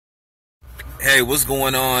Hey, what's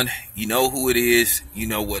going on? You know who it is. You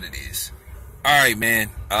know what it is. Alright,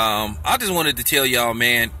 man. I just wanted to tell y'all,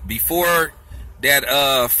 man, before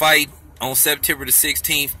that fight on September the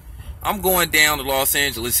 16th, I'm going down to Los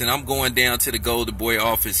Angeles and I'm going down to the Golden Boy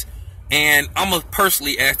office. And I'm going to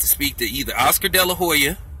personally ask to speak to either Oscar De La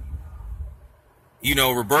Hoya,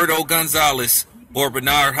 Roberto Gonzalez, or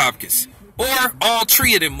Bernard Hopkins. Or all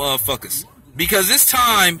three of them motherfuckers. Because it's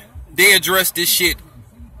time they address this shit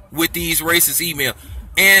with these racist emails.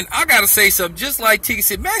 And I gotta say something, just like Tiggy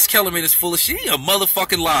said, Max Kellerman is full of shit. He a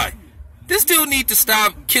motherfucking lie. This dude need to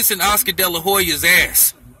stop kissing Oscar De La Hoya's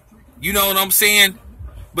ass. You know what I'm saying?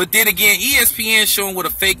 But then again, ESPN showing what a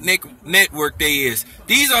fake network they is.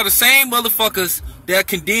 These are the same motherfuckers that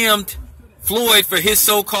condemned Floyd for his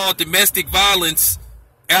so-called domestic violence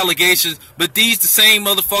allegations, but these the same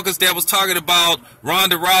motherfuckers that was talking about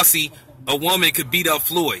Ronda Rousey, a woman could beat up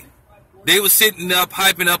Floyd. They was sitting up,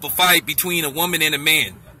 hyping up a fight between a woman and a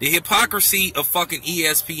man. The hypocrisy of fucking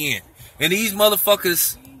ESPN. And these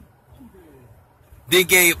motherfuckers, they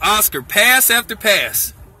gave Oscar pass after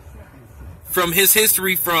pass from his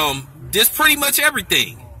history, from just pretty much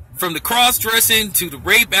everything. From the cross-dressing, to the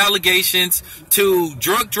rape allegations, to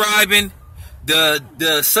drunk driving,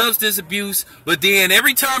 the substance abuse. But then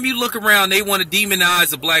every time you look around, they want to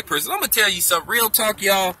demonize a black person. I'm going to tell you something, real talk,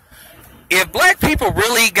 y'all. If black people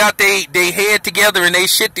really got they head together and they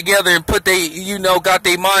shit together and put got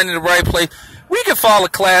their mind in the right place, we could file a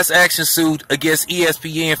class action suit against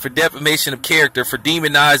ESPN for defamation of character for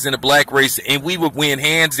demonizing the black race, and we would win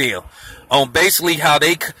hands down on basically how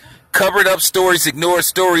they covered up stories, ignored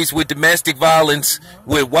stories with domestic violence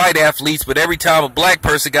with white athletes, but every time a black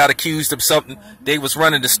person got accused of something, they was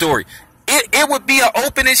running the story. It would be an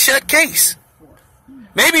open and shut case.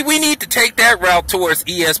 Maybe we need to take that route towards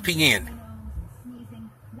ESPN.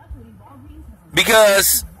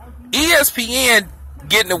 Because ESPN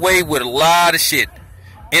getting away with a lot of shit.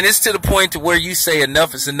 And it's to the point to where you say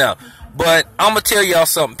enough is enough. But I'm going to tell y'all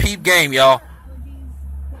something. Peep game, y'all.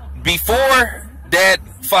 Before that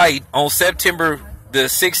fight on September the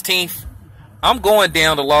 16th, I'm going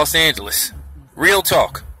down to Los Angeles. Real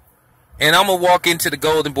talk. And I'm going to walk into the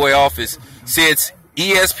Golden Boy office. Since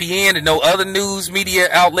ESPN and no other news media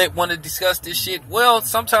outlet want to discuss this shit, well,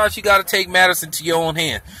 sometimes you got to take matters into your own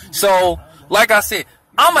hand. So, like I said,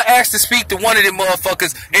 I'm going to ask to speak to one of them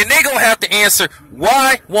motherfuckers, and they going to have to answer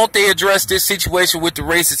why won't they address this situation with the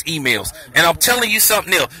racist emails. And I'm telling you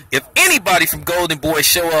something else. If anybody from Golden Boy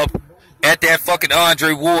show up at that fucking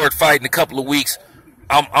Andre Ward fight in a couple of weeks,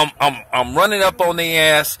 I'm running up on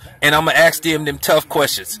their ass, and I'm going to ask them tough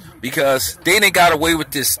questions. Because they done got away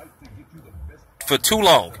with this for too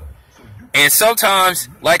long. And sometimes,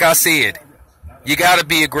 like I said, you got to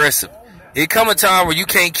be aggressive. It come a time where you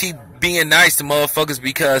can't keep being nice to motherfuckers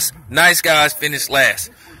because nice guys finish last.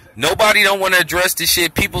 Nobody don't want to address this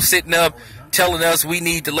shit. People sitting up telling us we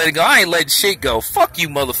need to let it go. I ain't letting shit go. Fuck you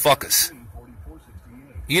motherfuckers.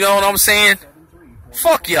 You know what I'm saying?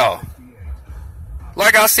 Fuck y'all.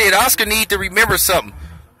 Like I said, Oscar need to remember something.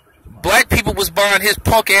 Black people was buying his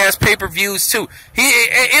punk ass pay-per-views too.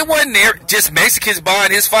 It wasn't there just Mexicans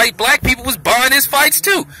buying his fight. Black people was buying his fights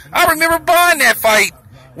too. I remember buying that fight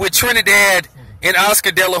with Trinidad and Oscar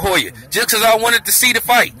De La Hoya just because I wanted to see the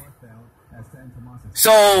fight.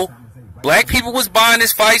 So black people was buying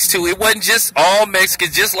his fights too. It wasn't just all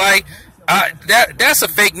Mexicans. Just like that's a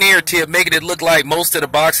fake narrative, making it look like most of the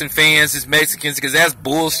boxing fans is Mexicans, because that's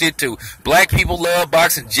bullshit too. Black people love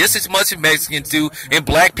boxing just as much as Mexicans do, and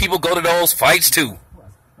black people go to those fights too.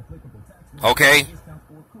 Okay?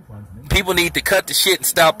 People need to cut the shit and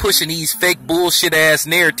stop pushing these fake bullshit ass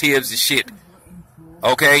narratives and shit.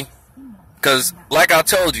 Okay? Because, like I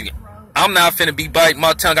told you, I'm not finna be biting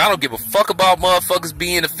my tongue. I don't give a fuck about motherfuckers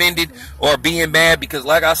being offended or being mad, because,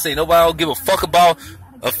 like I say, nobody don't give a fuck about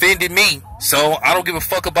offending me. So, I don't give a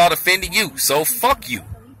fuck about offending you. So, fuck you.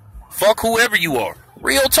 Fuck whoever you are.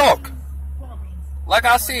 Real talk. Like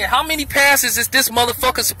I said, how many passes is this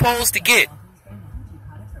motherfucker supposed to get?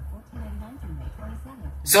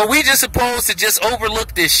 So, we just supposed to just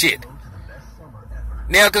overlook this shit.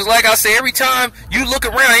 Now, because like I say, every time you look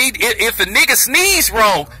around, if a nigga sneeze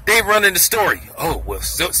wrong, they running the story. Oh, well,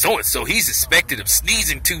 so-and-so, he's suspected of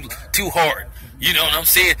sneezing too hard. You know what I'm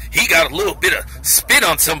saying? He got a little bit of spit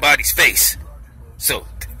on somebody's face. So,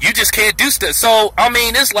 you just can't do stuff. So, I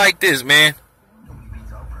mean, it's like this, man.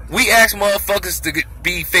 We ask motherfuckers to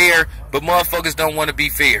be fair, but motherfuckers don't want to be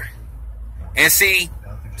fair. And see,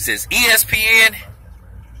 since ESPN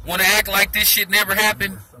want to act like this shit never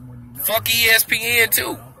happened, fuck ESPN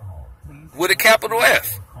too, with a capital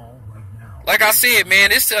F. like I said,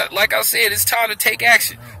 man, it's time to take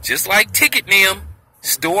action. Just like Ticket Nim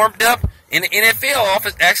stormed up in the NFL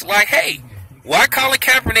office, actually like, hey, why Colin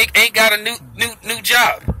Kaepernick ain't got a new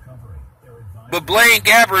job? But Blaine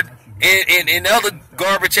Gabbert and other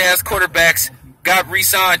garbage ass quarterbacks got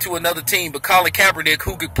re-signed to another team. But Colin Kaepernick,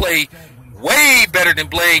 who could play way better than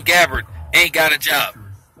Blaine Gabbert, ain't got a job.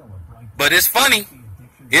 But it's funny.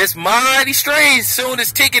 It's mighty strange. Soon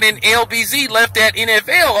as Ticket and LBZ left that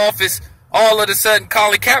NFL office, all of a sudden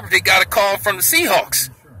Colin Kaepernick got a call from the Seahawks.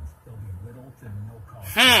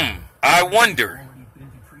 I wonder.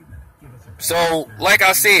 So, like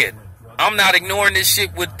I said, I'm not ignoring this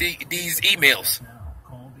shit with these emails.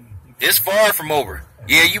 It's far from over.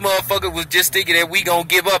 Yeah, you motherfucker was just thinking that we gonna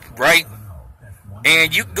give up, right?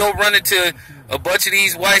 And you can go run into a bunch of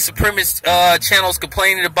these white supremacist channels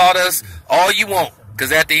complaining about us all you want.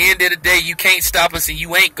 Because at the end of the day, you can't stop us and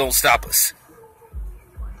you ain't gonna stop us.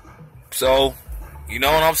 So, you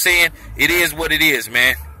know what I'm saying? It is what it is,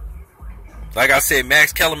 man. Like I said,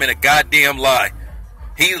 Max Kellerman a goddamn lie.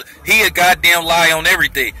 He a goddamn lie on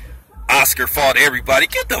everything. Oscar fought everybody.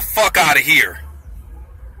 Get the fuck out of here.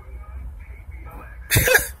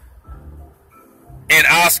 And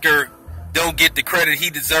Oscar don't get the credit he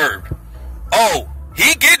deserved. Oh,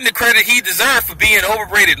 he getting the credit he deserved for being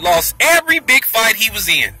overrated. Lost every big fight he was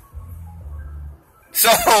in. So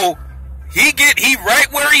he right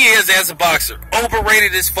where he is as a boxer.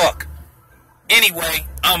 Overrated as fuck. Anyway,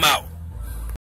 I'm out.